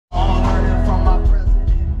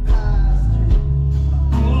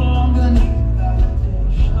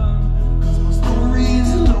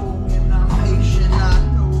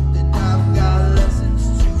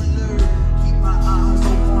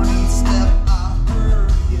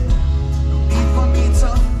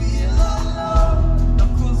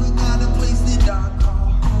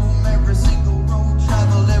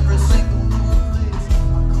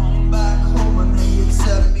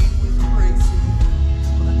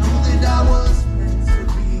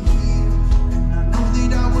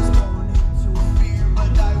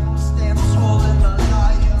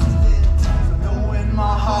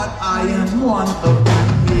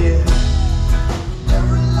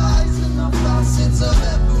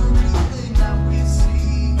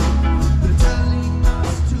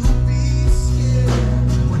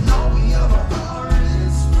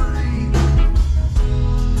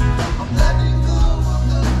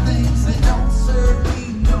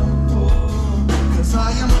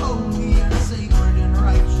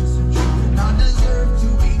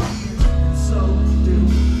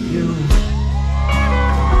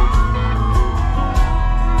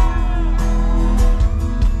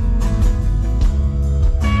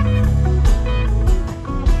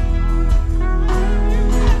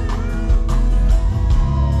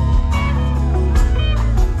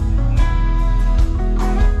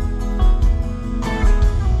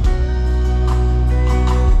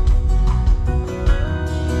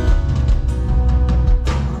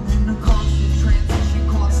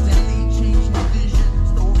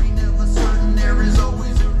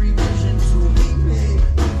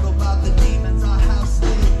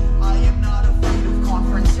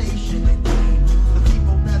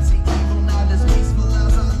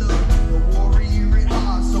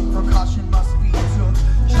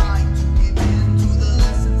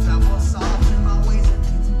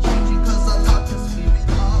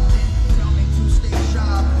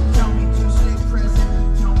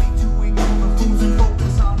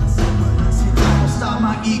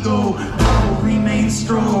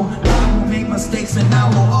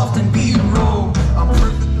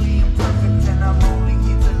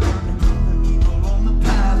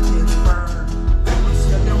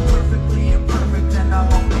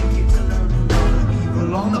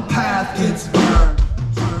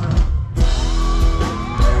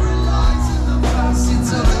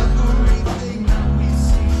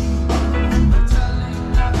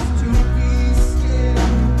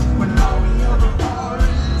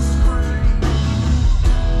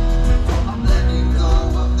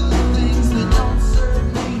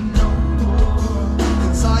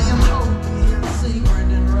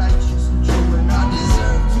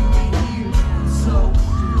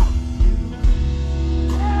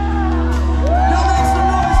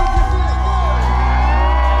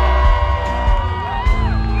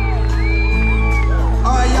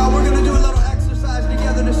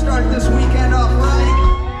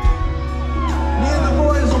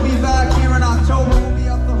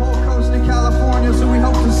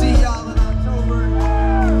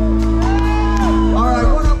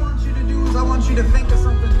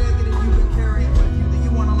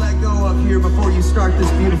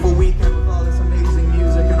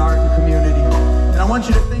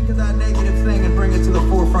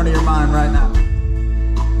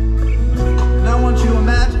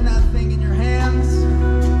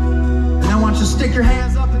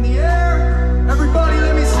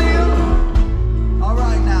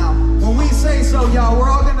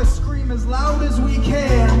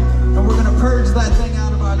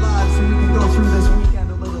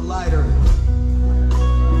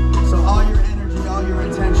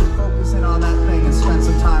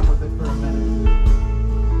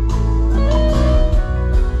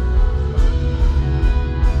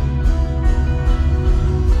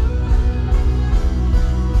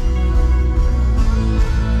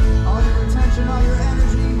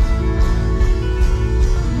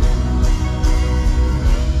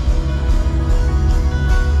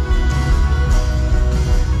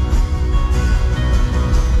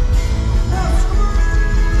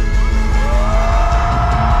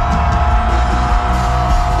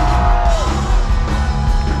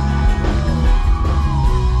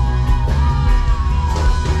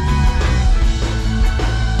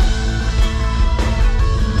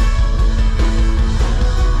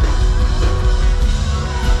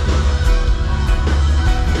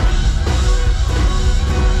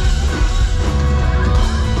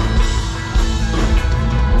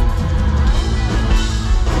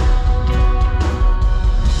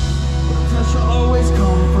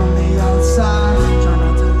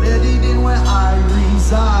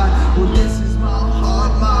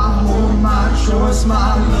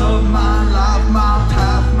love, my life, my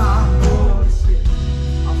path, my voice.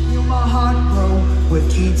 I feel my heart grow with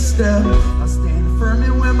each step. I stand firm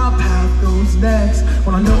in where my path goes next.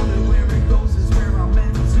 When I know that where it goes is where I'm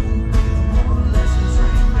meant to. The more lessons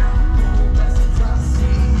rain down, the more lessons I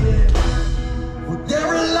see, yeah. Well, there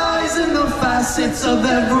are lies in the facets of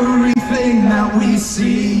everything that we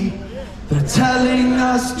see. They're telling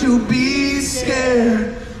us to be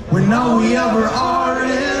scared when all we ever are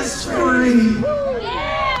is free.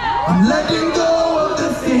 I'm letting go of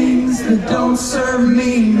the things that don't serve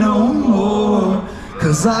me no more.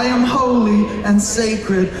 'Cause I am holy and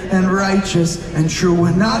sacred and righteous and true,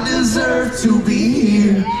 and I deserve to be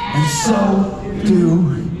here, and so do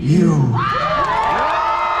you.